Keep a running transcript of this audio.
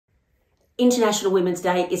International Women's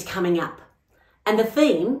Day is coming up, and the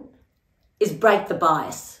theme is Break the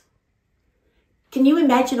Bias. Can you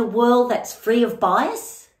imagine a world that's free of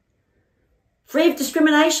bias? Free of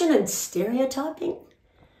discrimination and stereotyping?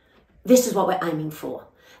 This is what we're aiming for.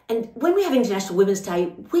 And when we have International Women's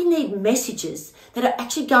Day, we need messages that are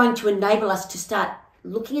actually going to enable us to start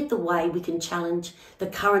looking at the way we can challenge the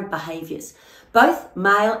current behaviours, both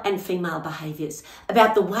male and female behaviours,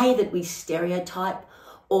 about the way that we stereotype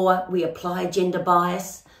or we apply gender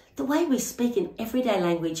bias, the way we speak in everyday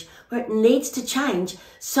language where it needs to change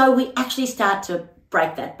so we actually start to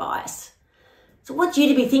break that bias. So I want you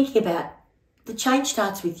to be thinking about, the change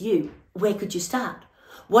starts with you. Where could you start?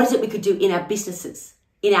 What is it we could do in our businesses,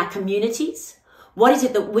 in our communities? What is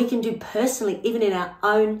it that we can do personally, even in our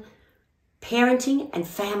own parenting and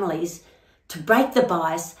families, to break the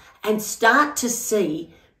bias and start to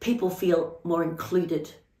see people feel more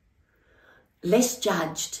included, less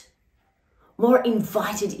judged, more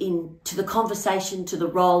invited in to the conversation, to the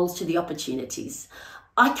roles, to the opportunities.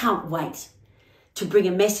 I can't wait to bring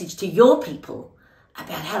a message to your people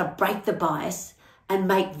about how to break the bias and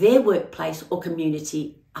make their workplace or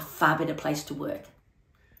community a far better place to work.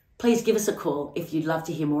 Please give us a call if you'd love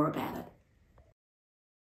to hear more about it.